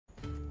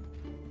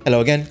Hello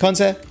again, Cons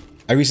here.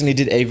 I recently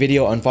did a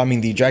video on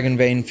farming the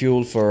dragonvein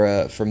fuel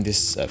for from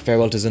this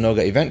Farewell to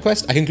Zinogre event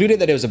quest. I concluded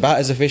that it was about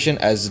as efficient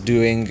as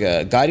doing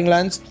guiding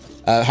lands.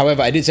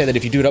 However, I did say that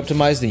if you do it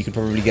optimized, then you could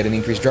probably get an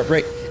increased drop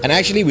rate. And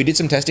actually, we did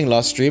some testing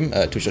last stream,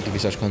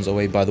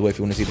 twitch.tv/consaway, by the way, if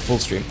you want to see the full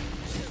stream.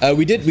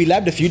 We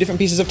labbed a few different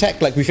pieces of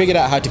tech. Like, we figured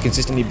out how to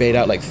consistently bait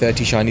out like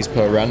 30 shinies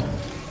per run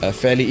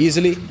fairly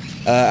easily.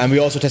 And we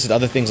also tested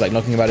other things like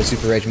knocking him out of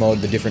super rage mode,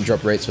 the different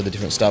drop rates for the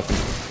different stuff.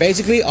 And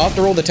basically,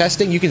 after all the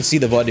testing, you can see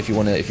the VOD if you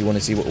want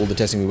to see what all the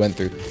testing we went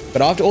through.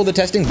 But after all the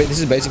testing, this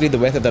is basically the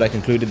method that I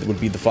concluded would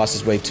be the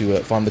fastest way to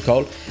farm the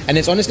coal. And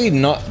it's honestly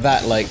not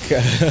that like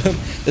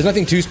there's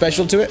nothing too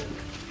special to it.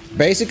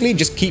 Basically,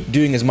 just keep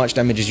doing as much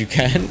damage as you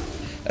can,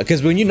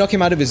 because when you knock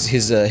him out of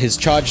his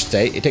charge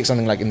state, it takes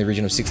something like in the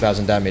region of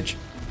 6,000 damage.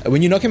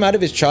 When you knock him out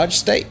of his charge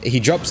state, he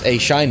drops a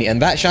shiny,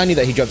 and that shiny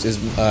that he drops is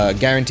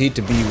guaranteed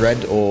to be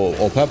red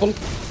or purple,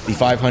 the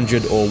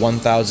 500 or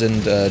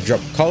 1000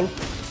 drop coal.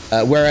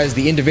 Whereas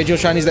the individual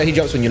shinies that he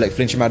drops when you like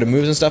flinch him out of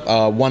moves and stuff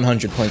are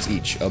 100 points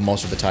each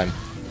most of the time.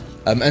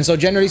 And so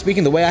generally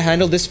speaking, the way I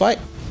handled this fight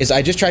is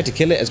I just tried to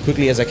kill it as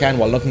quickly as I can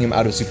while knocking him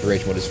out of super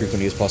rage mode as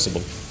frequently as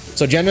possible.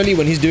 So generally,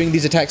 when he's doing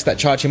these attacks that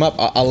charge him up,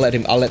 I'll let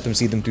them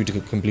see them through to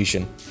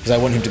completion, because I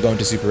want him to go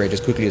into super rage as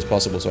quickly as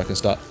possible so I can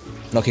start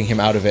knocking him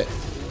out of it.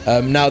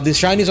 Now, the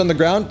shinies on the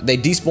ground, they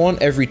despawn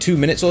every 2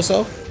 minutes or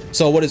so.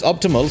 So what is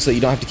optimal, so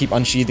you don't have to keep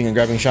unsheathing and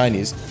grabbing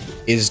shinies,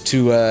 is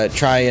to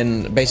try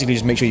and basically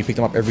just make sure you pick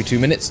them up every 2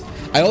 minutes.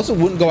 I also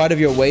wouldn't go out of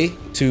your way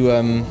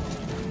to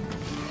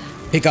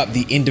pick up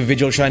the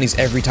individual shinies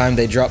every time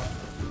they drop,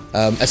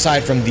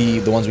 aside from the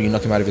ones where you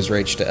knock him out of his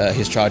rage,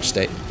 his charge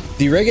state.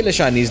 The regular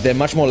shinies, they're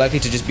much more likely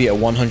to just be a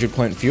 100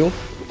 point fuel.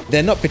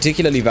 They're not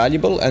particularly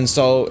valuable, and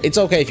so it's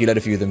okay if you let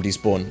a few of them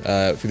despawn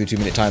through the 2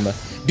 minute timer.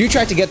 Do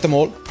try to get them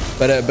all,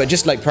 but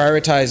just like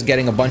prioritize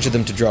getting a bunch of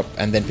them to drop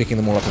and then picking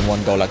them all up in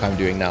one go like I'm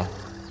doing now.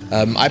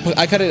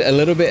 I cut it a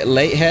little bit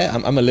late here.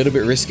 I'm a little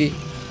bit risky,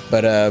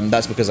 but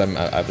that's because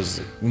I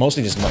was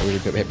mostly just not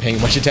really paying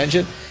much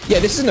attention. Yeah,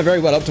 this isn't a very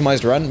well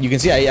optimized run. You can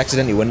see I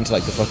accidentally went into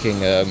like the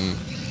fucking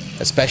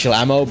special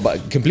ammo,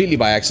 but completely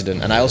by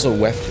accident. And I also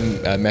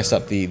messed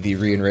up the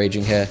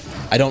re-enraging here.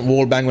 I don't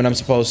wall bang when I'm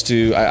supposed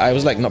to. I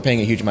was like not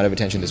paying a huge amount of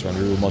attention this run.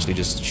 We were mostly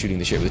just shooting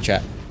the shit with the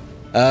chat.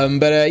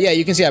 Yeah,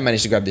 you can see I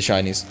managed to grab the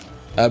shinies.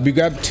 We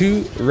grabbed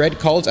 2 red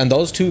coals, and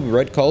those 2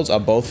 red coals are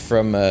both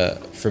from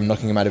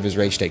knocking him out of his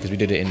rage state, because we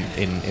did it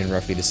in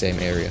roughly the same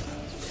area.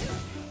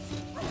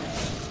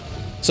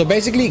 So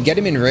basically, get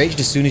him enraged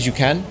as soon as you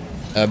can,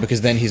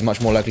 because then he's much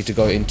more likely to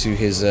go into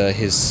his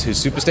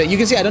super state. You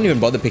can see I don't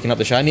even bother picking up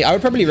the shiny. I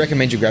would probably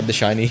recommend you grab the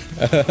shiny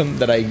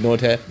that I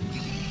ignored here.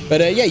 But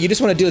yeah, you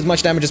just want to do as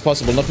much damage as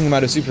possible, knocking him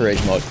out of super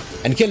rage mode,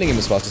 and killing him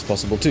as fast as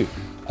possible too.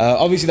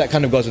 Obviously that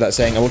kind of goes without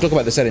saying, and we'll talk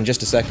about the set in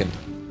just a second.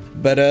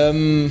 But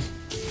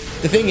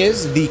the thing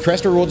is, the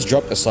quest rewards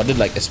drop a solid,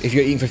 like, if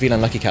you're eating for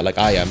feeling lucky cat like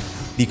I am,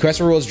 the quest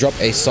rewards drop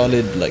a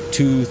solid like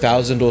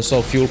 2,000 or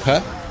so fuel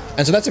per.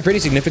 And so that's a pretty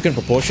significant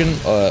proportion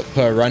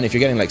per run. If you're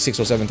getting like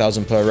 6,000 or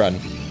 7,000 per run,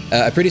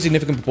 a pretty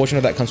significant proportion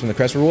of that comes from the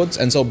quest rewards.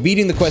 And so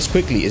beating the quest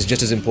quickly is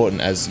just as important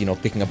as, you know,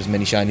 picking up as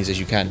many shinies as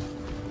you can.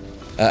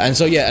 And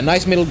so yeah, a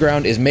nice middle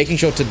ground is making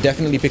sure to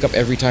definitely pick up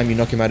every time you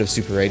knock him out of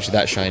super rage,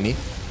 that shiny.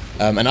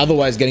 And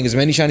otherwise getting as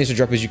many shinies to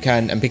drop as you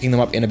can and picking them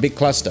up in a big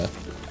cluster.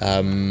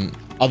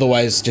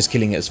 Otherwise just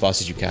killing it as fast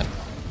as you can.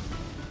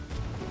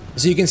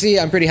 So you can see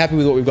I'm pretty happy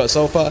with what we've got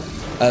so far.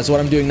 So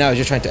what I'm doing now is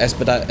just trying to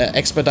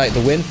expedite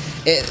the win.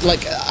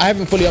 Like, I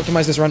haven't fully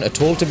optimized this run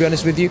at all, to be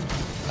honest with you.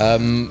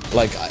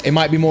 Like, it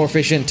might be more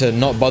efficient to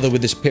not bother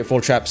with this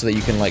pitfall trap so that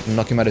you can like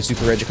knock him out of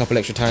super rage a couple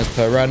extra times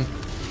per run.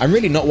 I'm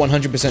really not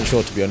 100%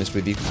 sure, to be honest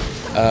with you.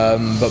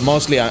 But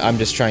mostly I'm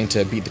just trying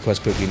to beat the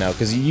quest quickly now,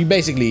 because you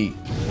basically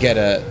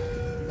get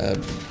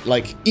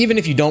like, even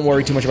if you don't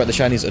worry too much about the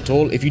shinies at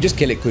all, if you just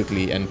kill it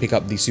quickly and pick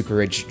up the super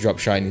rage drop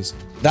shinies,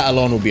 that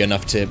alone will be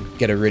enough to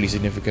get a really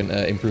significant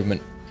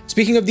improvement.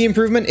 Speaking of the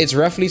improvement, it's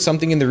roughly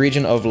something in the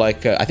region of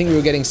like, I think we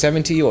were getting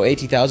 70 or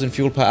 80,000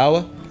 fuel per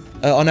hour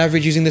on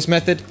average using this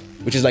method,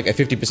 which is like a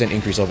 50%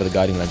 increase over the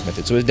guiding lens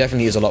method. So it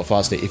definitely is a lot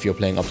faster if you're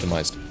playing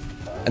optimized.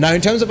 And now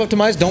in terms of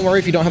optimized, don't worry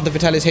if you don't have the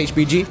Fatalis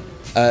HBG.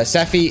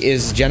 Safi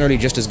is generally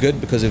just as good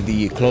because of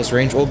the close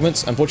range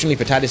augments.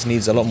 Unfortunately, Fatalis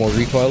needs a lot more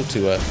recoil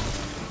to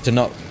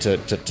not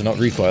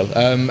recoil,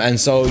 and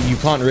so you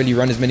can't really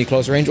run as many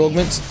close range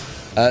augments.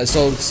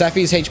 So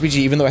Safi's HBG,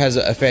 even though it has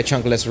a fair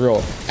chunk less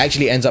raw,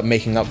 actually ends up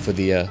making up for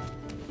that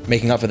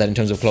in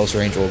terms of close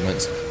range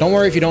augments. Don't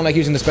worry if you don't like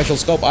using the special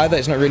scope either.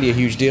 It's not really a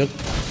huge deal.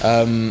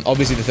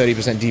 Obviously the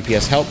 30%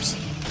 DPS helps,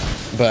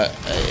 but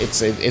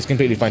it's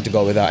completely fine to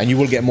go without, and you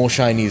will get more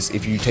shinies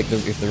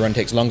if the run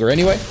takes longer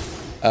anyway.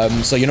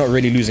 So you're not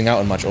really losing out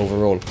on much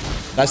overall.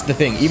 That's the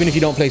thing. Even if you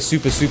don't play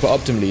super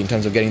optimally in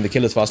terms of getting the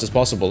kill as fast as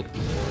possible,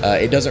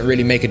 it doesn't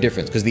really make a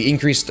difference, because the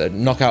increased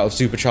knockout of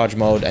supercharge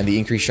mode and the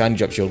increased shiny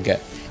drops you'll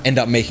get end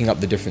up making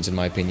up the difference, in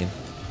my opinion.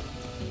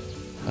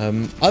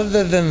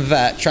 Other than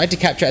that, try to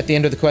capture at the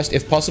end of the quest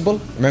if possible.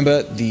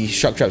 Remember, the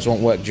shock traps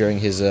won't work during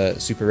his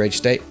super rage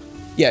state.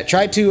 yeah,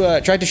 try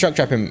to shock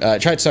trap him.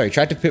 Try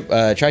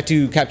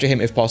to capture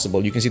him if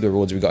possible. You can see the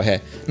rewards we got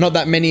here. Not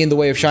that many in the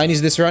way of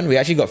shinies this run. We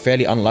actually got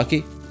fairly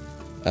unlucky.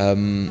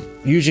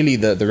 Usually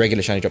the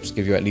regular shiny drops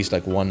give you at least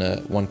like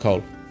one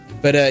coal.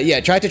 But yeah,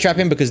 try to trap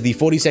him because the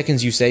 40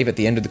 seconds you save at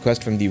the end of the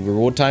quest from the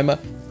reward timer,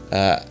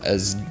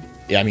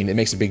 yeah, I mean, it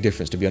makes a big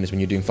difference, to be honest, when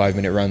you're doing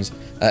 5-minute runs.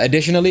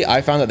 Additionally,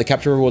 I found that the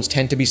capture rewards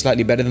tend to be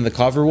slightly better than the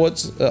carve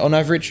rewards on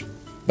average,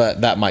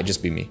 but that might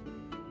just be me.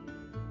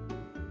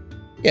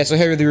 Yeah, so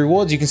here are the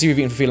rewards. You can see we've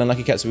eaten for Feel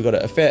Unlucky Cat, so we got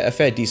a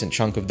fair decent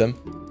chunk of them.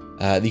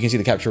 You can see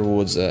the capture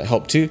rewards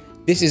help too.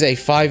 This is a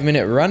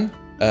 5-minute run.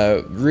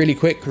 Really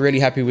quick, really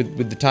happy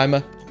with the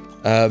timer.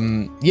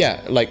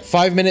 Yeah, like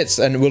 5 minutes,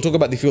 and we'll talk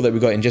about the fuel that we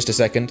got in just a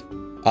second.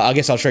 I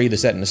guess I'll show you the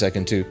set in a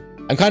second too.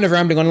 I'm kind of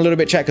rambling on a little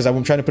bit, chat, because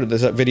I'm trying to put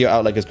this video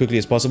out like as quickly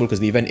as possible because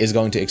the event is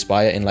going to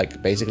expire in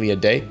like basically a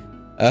day.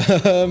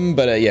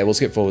 But yeah, we'll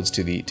skip forwards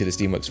to the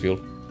Steamworks fuel.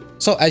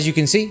 So as you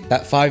can see,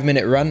 that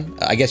 5-minute run,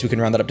 I guess we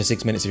can round that up to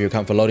 6 minutes if you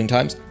account for loading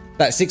times.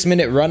 That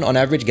 6-minute run on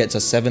average gets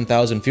us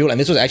 7,000 fuel, and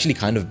this was actually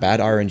kind of bad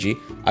RNG.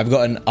 I've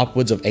gotten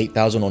upwards of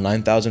 8,000 or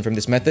 9,000 from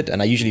this method,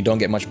 and I usually don't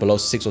get much below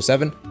 6 or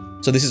 7.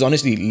 So this is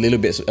honestly a little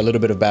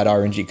bit of bad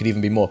RNG. It could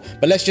even be more.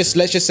 But let's just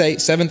say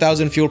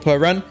 7,000 fuel per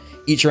run.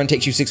 Each run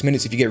takes you 6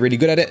 minutes if you get really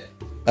good at it.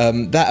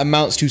 That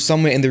amounts to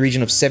somewhere in the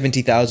region of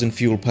 70,000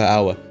 fuel per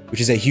hour,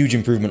 which is a huge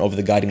improvement over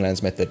the Guiding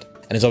Lands method,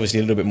 and it's obviously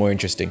a little bit more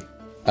interesting.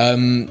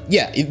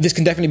 Yeah, this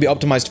can definitely be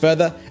optimized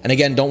further. And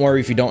again, don't worry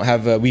if you don't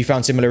have, we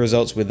found similar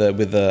results with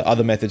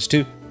other methods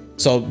too.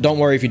 So don't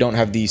worry if you don't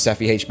have the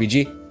Safi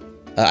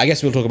HBG. I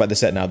guess we'll talk about the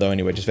set now though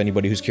anyway, just for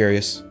anybody who's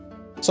curious.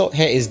 So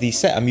here is the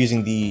set. I'm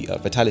using the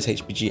Vitalis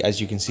HBG.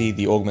 As you can see,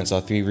 the augments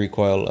are 3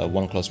 recoil,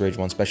 1 close range,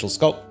 1 special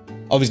sculpt.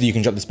 Obviously, you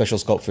can drop the special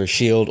sculpt for a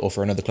shield or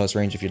for another close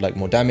range if you'd like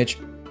more damage.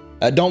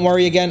 Don't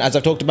worry again, as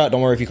I've talked about,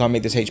 don't worry if you can't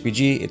make this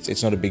HBG.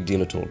 It's not a big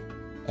deal at all.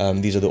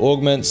 These are the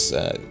augments,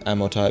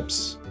 ammo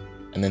types,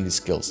 and then the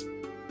skills.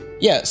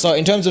 Yeah, so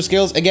in terms of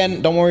skills,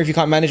 again, don't worry if you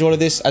can't manage all of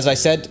this. As I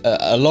said,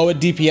 a lower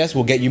DPS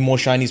will get you more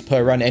shinies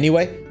per run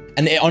anyway.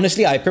 And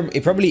honestly,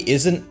 it probably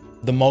isn't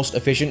the most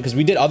efficient because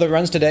we did other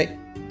runs today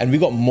and we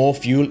got more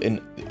fuel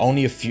in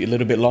only a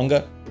little bit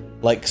longer.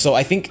 Like, so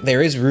I think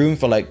there is room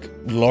for like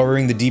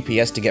lowering the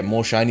DPS to get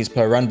more shinies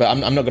per run, but I'm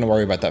not going to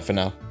worry about that for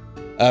now.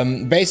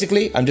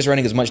 Basically, I'm just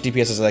running as much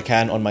DPS as I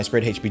can on my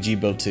spread HPG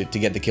build to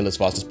get the kill as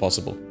fast as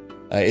possible.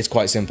 It's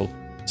quite simple.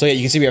 So yeah,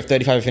 you can see we have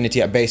 35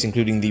 affinity at base,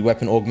 including the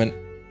weapon augment,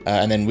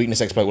 and then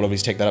weakness exploit will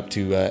obviously take that up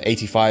to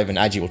 85, and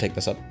Agi will take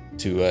this up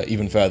to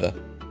even further.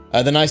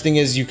 The nice thing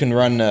is you can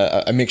run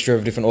a mixture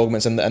of different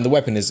augments, and the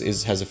weapon has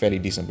a fairly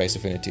decent base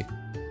affinity.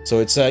 So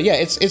it's yeah,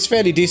 it's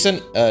fairly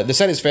decent. The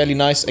set is fairly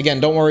nice. Again,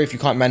 don't worry if you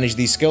can't manage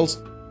these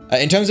skills.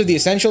 In terms of the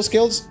essential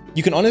skills,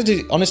 you can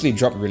honestly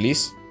drop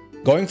release.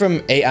 Going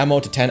from 8 ammo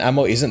to 10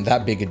 ammo isn't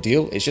that big a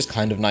deal. It's just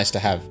kind of nice to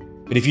have.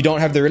 But if you don't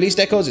have the release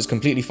decos, it's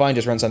completely fine.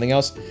 Just run something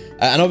else.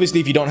 And obviously,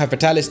 if you don't have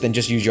Fatalis, then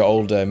just use your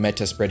old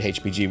meta spread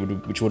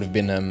HPG, which would have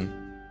been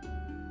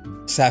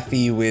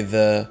Safi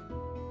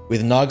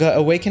with Naga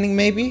Awakening,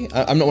 maybe?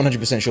 I'm not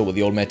 100% sure what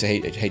the old meta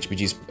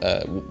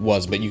HPGs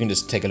was, but you can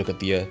just take a look at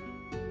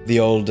the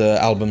old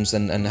albums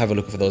and have a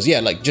look for those. Yeah,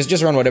 like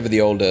just run whatever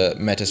the old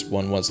meta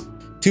one was.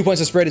 2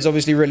 points of spread is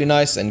obviously really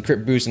nice, and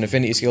crit boost and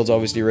affinity skills are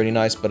obviously really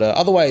nice, but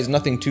otherwise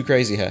nothing too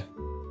crazy here.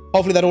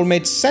 Hopefully that all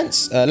made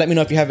sense. Let me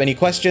know if you have any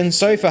questions.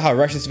 Sorry for how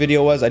rushed this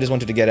video was. I just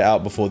wanted to get it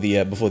out before the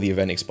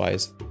event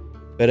expires.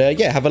 But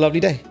yeah, have a lovely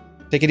day.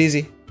 Take it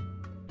easy.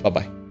 Bye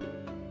bye.